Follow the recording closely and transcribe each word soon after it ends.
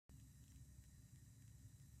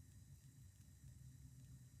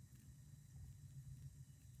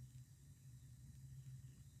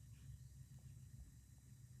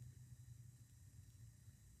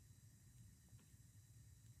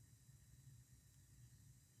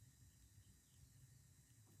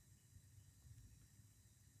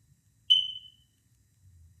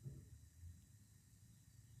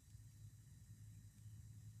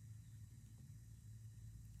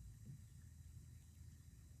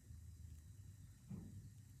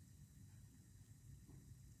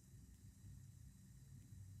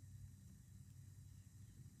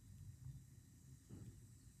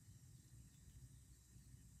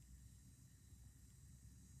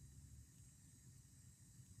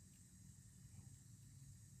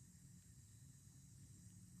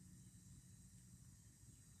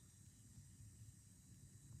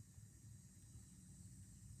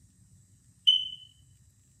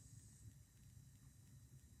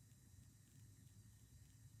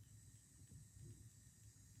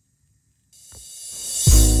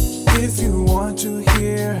If you want to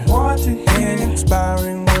hear an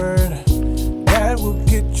inspiring word that will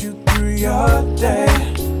get you through your day.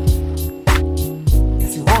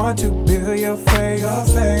 If you want to build your faith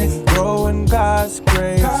and grow in God's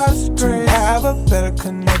grace, to have a better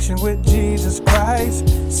connection with Jesus Christ.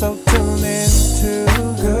 So tune in to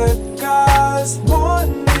Good God's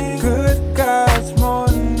Morning, Good God's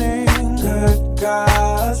Morning, Good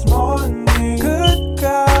God's Morning, Good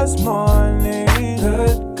God's Morning,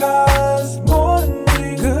 Good God's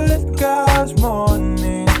Morning, Good God's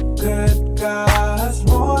Morning, Good God's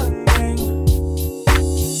Morning.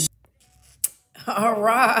 All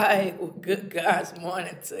right. Well, good God's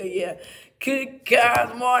morning to you. Good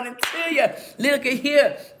God's morning to you. Look at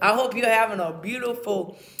here. I hope you're having a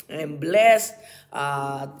beautiful and blessed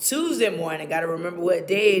Tuesday morning. Got to remember what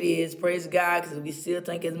day it is. Praise God, because we still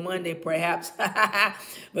think it's Monday, perhaps.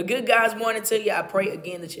 But good God's morning to you. I pray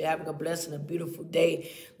again that you're having a blessed and a beautiful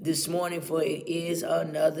day this morning, for it is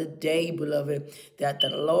another day, beloved, that the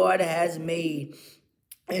Lord has made.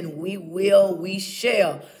 And we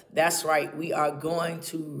shall. That's right. We are going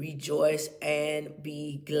to rejoice and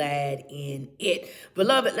be glad in it.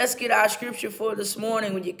 Beloved, let's get our scripture for this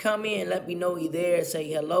morning. When you come in, let me know you're there. Say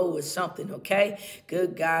hello or something, okay?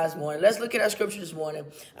 Good God's morning. Let's look at our scripture this morning.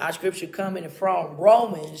 Our scripture coming from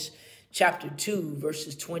Romans chapter 2,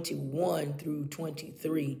 verses 21 through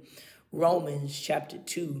 23. Romans chapter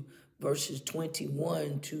 2, verses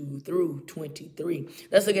 21 through 23.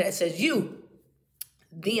 Let's look at it. It says, you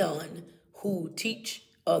then who teach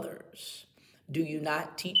others, do you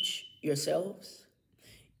not teach yourselves?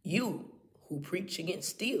 You who preach against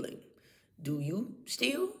stealing, do you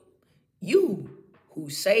steal? You who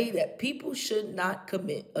say that people should not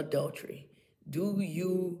commit adultery, do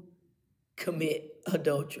you commit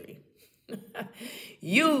adultery?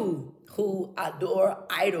 You who adore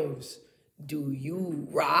idols, do you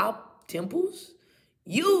rob temples?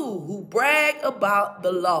 You who brag about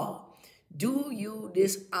the law, do you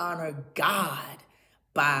dishonor God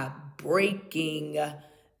by breaking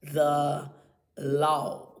the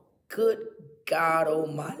law? Good God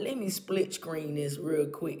Almighty. Let me split screen this real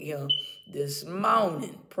quick here this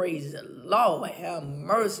morning. Praise the Lord. Have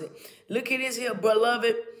mercy. Look at this here,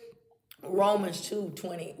 beloved. Romans 2,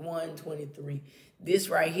 21, 23. This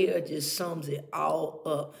right here just sums it all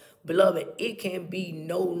up. Beloved, it can be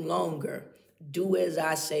no longer do as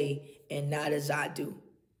I say and not as I do.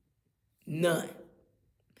 None.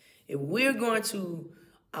 If we're going to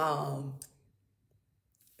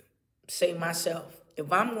say myself,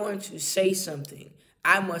 if I'm going to say something,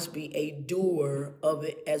 I must be a doer of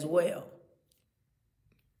it as well.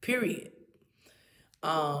 Period.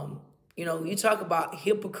 You talk about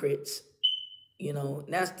hypocrites,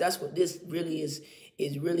 that's what this really is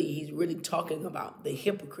he's really talking about, the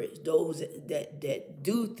hypocrites, those that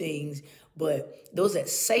do things, but those that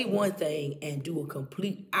say one thing and do a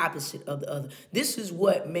complete opposite of the other. This is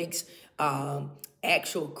what makes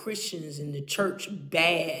actual Christians in the church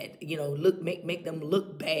bad, make them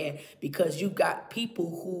look bad, because you've got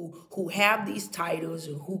people who have these titles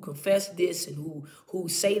and who confess this and who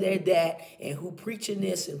say they're that and who preaching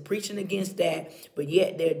this and preaching against that, but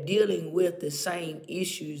yet they're dealing with the same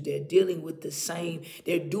issues. They're doing the same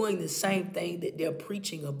thing that they're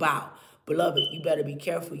preaching about. Beloved, you better be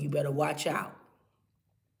careful. You better watch out.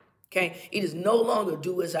 Okay? It is no longer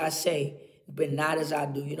do as I say, but not as I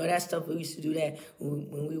do. That stuff, we used to do that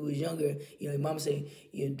when we was younger. Your mama say,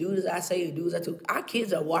 do as I say, do as I do. Our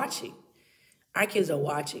kids are watching. I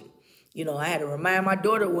had to remind my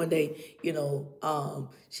daughter one day,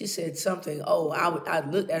 she said something. Oh, I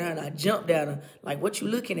looked at her and I jumped at her. Like, what you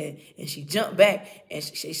looking at? And she jumped back and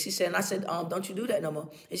she said, and I said, don't you do that no more.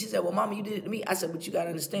 And she said, well, mama, you did it to me. I said, but you got to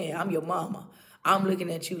understand, I'm your mama. I'm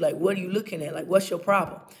looking at you like, what are you looking at? Like, what's your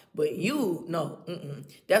problem? But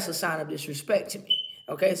that's a sign of disrespect to me.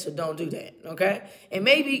 Okay, so don't do that, okay? And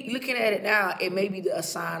maybe looking at it now, it may be a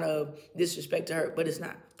sign of disrespect to her, but it's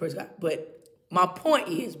not. Praise God. But my point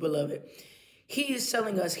is, beloved, he is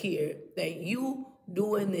telling us here that you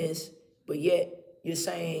doing this, but yet you're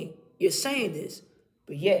saying this,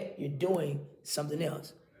 but yet you're doing something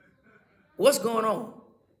else. What's going on?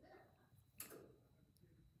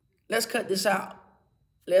 Let's cut this out.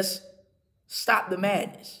 Let's stop the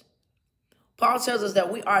madness. Paul tells us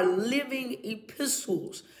that we are living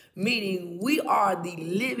epistles, meaning we are the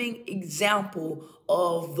living example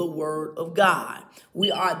of the Word of God.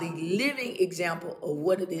 We are the living example of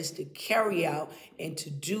what it is to carry out and to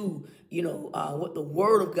do, what the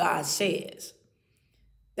Word of God says.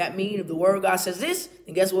 That means if the Word of God says this,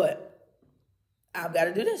 then guess what? I've got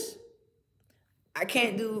to do this. I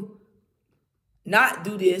can't not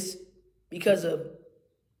do this because of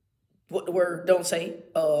what the word don't say,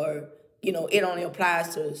 or, it only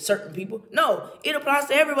applies to certain people. No, it applies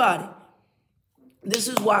to everybody. This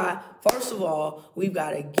is why, first of all, we've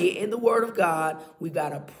got to get in the word of God. We've got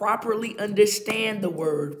to properly understand the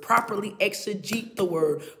word, properly exegete the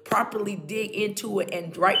word, properly dig into it,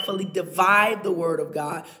 and rightfully divide the word of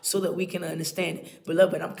God so that we can understand it.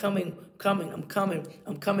 Beloved, I'm coming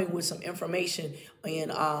with some information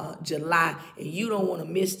in July, and you don't want to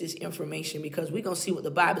miss this information, because we're going to see what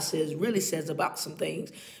the Bible really says about some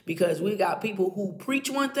things, because we got people who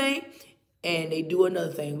preach one thing and they do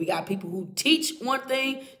another thing. We got people who teach one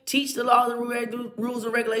thing, teach the laws and rules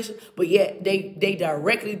and regulations, but yet they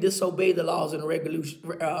directly disobey the laws and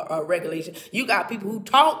regulation. You got people who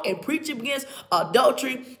talk and preach against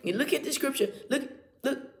adultery. You look at the scripture. Look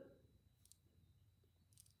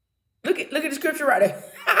at the scripture right there.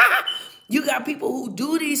 You got people who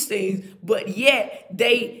do these things, but yet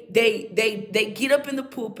they get up in the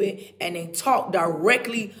pulpit and they talk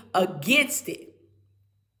directly against it.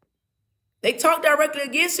 They talk directly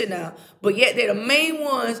against it now, but yet they're the main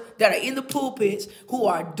ones that are in the pulpits who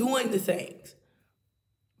are doing the things.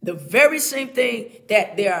 The very same thing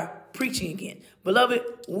that they are preaching against. Beloved,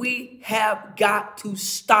 we have got to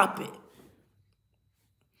stop it.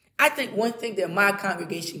 I think one thing that my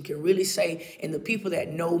congregation can really say, and the people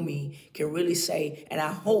that know me can really say, and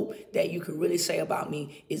I hope that you can really say about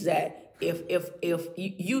me, is that if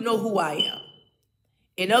you know who I am.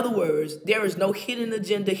 In other words, there is no hidden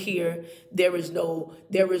agenda here. There is no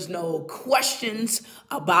questions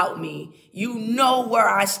about me. You know where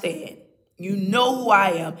I stand. You know who I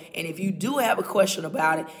am. And if you do have a question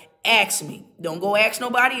about it, ask me. Don't go ask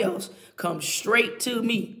nobody else. Come straight to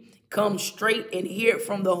me. Come straight and hear it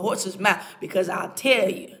from the horse's mouth, because I'll tell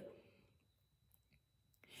you.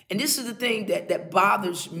 And this is the thing that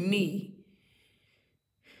bothers me.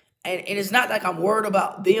 And it's not like I'm worried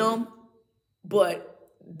about them, but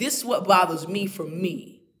this is what bothers me for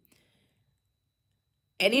me.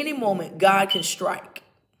 At any moment, God can strike.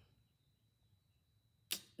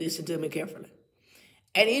 Listen to me carefully.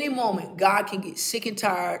 At any moment, God can get sick and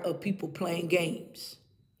tired of people playing games,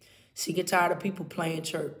 sick and tired of people playing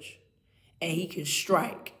church, and he can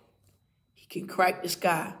strike. He can crack the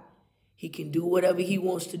sky. He can do whatever he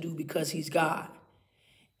wants to do because he's God.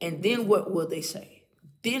 And then what will they say?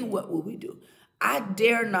 Then what will we do? I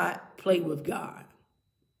dare not play with God.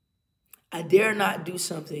 I dare not do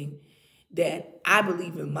something that I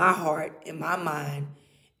believe in my heart, in my mind,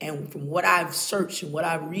 and from what I've searched and what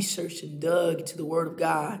I've researched and dug into the word of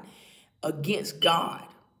God, against God,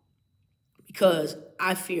 because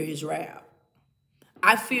I fear his wrath.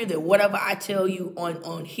 I fear that whatever I tell you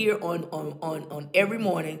on here on every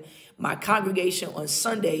morning, my congregation on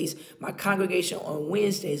Sundays, my congregation on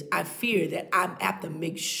Wednesdays, I fear that I have to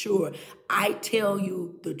make sure I tell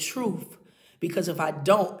you the truth. Because if I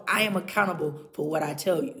don't, I am accountable for what I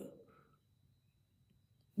tell you.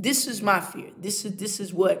 This is my fear. This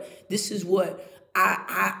is what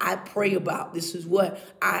I pray about. This is what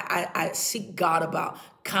I seek God about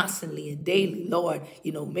constantly and daily. Lord,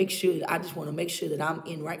 I just want to make sure that I'm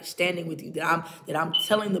in right standing with you, that I'm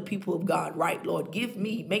telling the people of God right. Lord,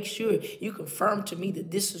 make sure you confirm to me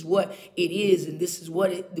that this is what it is, and this is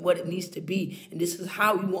what it needs to be, and this is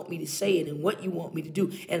how you want me to say it and what you want me to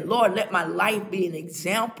do. And Lord, let my life be an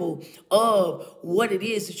example of what it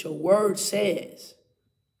is that your word says.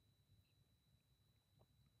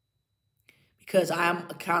 Because I am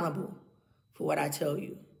accountable for what I tell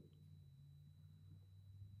you.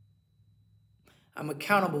 I'm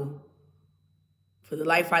accountable for the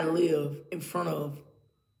life I live in front of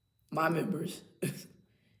my members,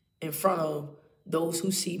 in front of those who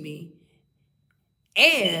see me,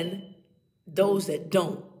 and those that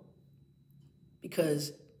don't.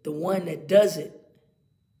 Because the one that does it,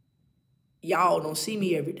 y'all don't see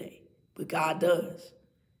me every day, but God does.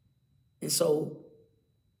 And so,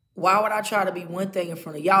 why would I try to be one thing in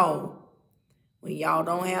front of y'all when y'all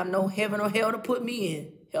don't have no heaven or hell to put me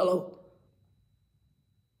in? Hello?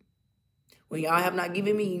 When y'all have not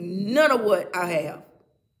given me none of what I have.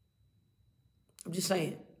 I'm just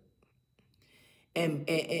saying. And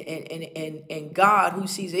God, who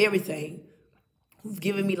sees everything, who's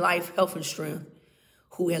given me life, health, and strength,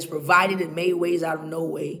 who has provided and made ways out of no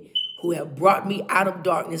way, who have brought me out of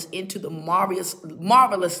darkness into the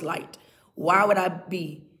marvelous light, why would I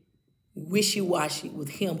be wishy-washy with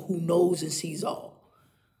him who knows and sees all?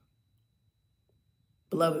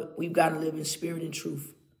 Beloved, we've got to live in spirit and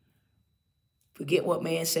truth. Forget what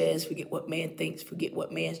man says, forget what man thinks, forget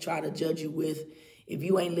what man's trying to judge you with. If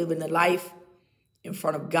you ain't living the life in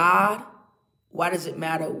front of God, why does it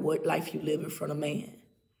matter what life you live in front of man?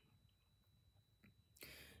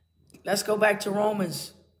 Let's go back to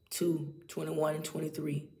Romans 2:21 and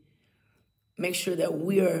 23. Make sure that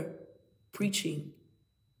we're preaching,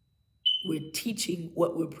 we're teaching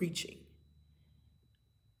what we're preaching.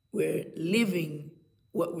 We're living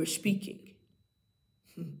what we're speaking.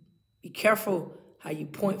 Be careful how you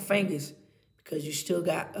point fingers, because you still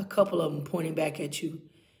got a couple of them pointing back at you.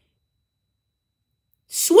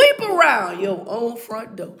 Sweep around your own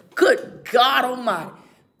front door. Good God Almighty.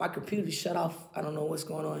 My computer shut off. I don't know what's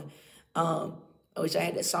going on. I wish I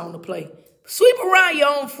had that song to play. Sweep around your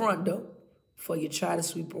own front door before you try to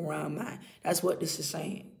sweep around mine. That's what this is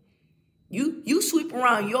saying. You sweep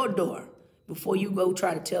around your door before you go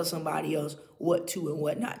try to tell somebody else what to and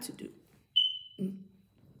what not to do.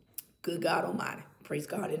 Good God Almighty. Praise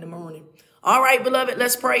God in the morning. All right, beloved,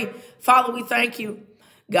 let's pray. Father, we thank you,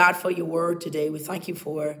 God, for your word today. We thank you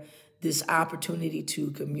for this opportunity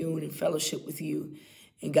to commune and fellowship with you.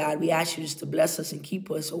 And God, we ask you just to bless us and keep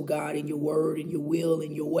us, oh God, in your word, in your will,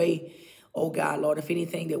 in your way. Oh God, Lord, if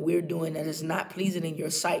anything that we're doing that is not pleasing in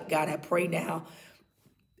your sight, God, I pray now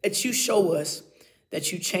that you show us,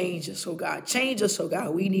 that you change us, oh God. Change us, oh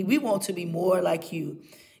God. We want to be more like you,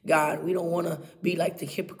 God. We don't want to be like the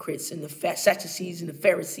hypocrites and the Sadducees and the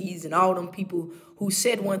Pharisees and all them people who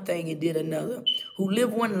said one thing and did another, who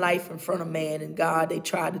live one life in front of man, and God, they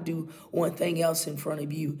tried to do one thing else in front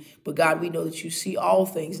of you. But God, we know that you see all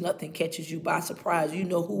things. Nothing catches you by surprise. You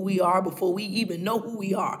know who we are before we even know who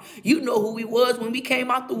we are. You know who we was when we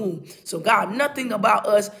came out the womb. So God, nothing about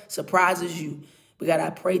us surprises you. But God,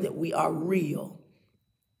 I pray that we are real.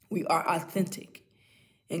 We are authentic.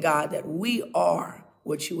 And God, that we are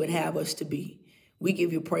what you would have us to be. We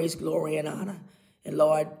give you praise, glory, and honor. And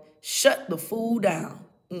Lord, shut the fool down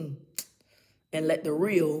and let the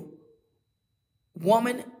real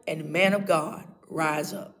woman and man of God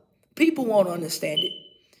rise up. People won't understand it.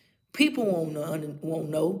 People won't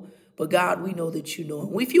know. But God, we know that you know.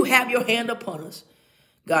 And if you have your hand upon us,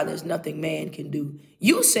 God, there's nothing man can do.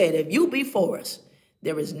 You said if you be for us,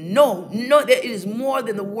 there is it is more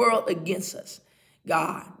than the world against us.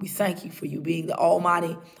 God, we thank you for you being the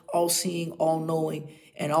almighty, all-seeing, all-knowing,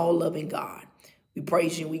 and all-loving God. We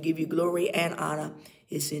praise you and we give you glory and honor.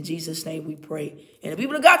 It's in Jesus' name we pray. And the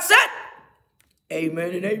people of God said,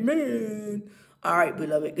 amen and amen. All right,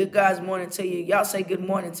 beloved. Good God's morning to you. Y'all say good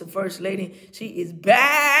morning to First Lady. She is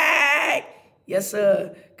back. Yes,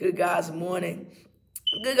 sir. Good God's morning.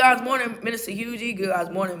 Good God's morning, Minister Hughie. Good God's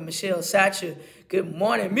morning, Michelle Satcher. Good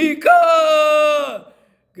morning, Mika.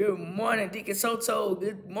 Good morning, Deacon Soto.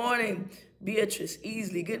 Good morning, Beatrice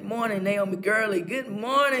Easley. Good morning, Naomi Gurley. Good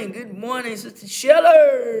morning, Sister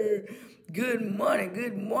Scheller. Good morning,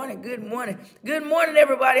 good morning, good morning. Good morning,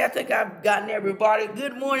 everybody. I think I've gotten everybody.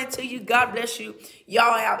 Good morning to you. God bless you.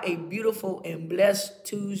 Y'all have a beautiful and blessed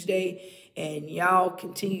Tuesday. And y'all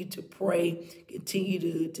continue to pray,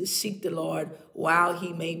 continue to seek the Lord while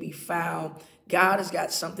he may be found. God has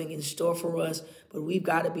got something in store for us, but we've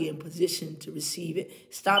got to be in position to receive it.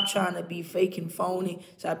 Stop trying to be fake and phony.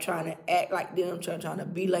 Stop trying to act like them, trying to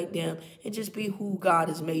be like them, and just be who God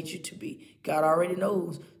has made you to be. God already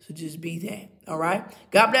knows, so just be that, all right?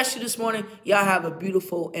 God bless you this morning. Y'all have a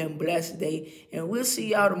beautiful and blessed day, and we'll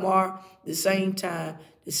see y'all tomorrow, the same time,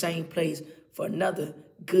 the same place, for another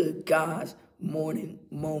Good God's morning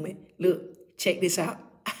moment. Look, check this out.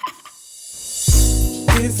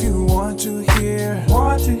 If you want to hear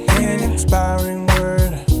an inspiring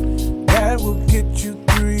word that will get you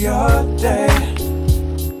through your day.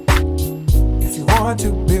 If you want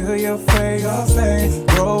to build your faith,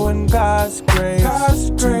 grow in God's grace,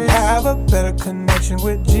 to have a better connection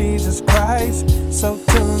with Jesus Christ. So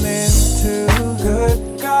tune in to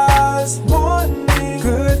Good God's morning.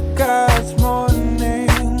 Good God's morning.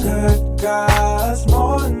 Good God.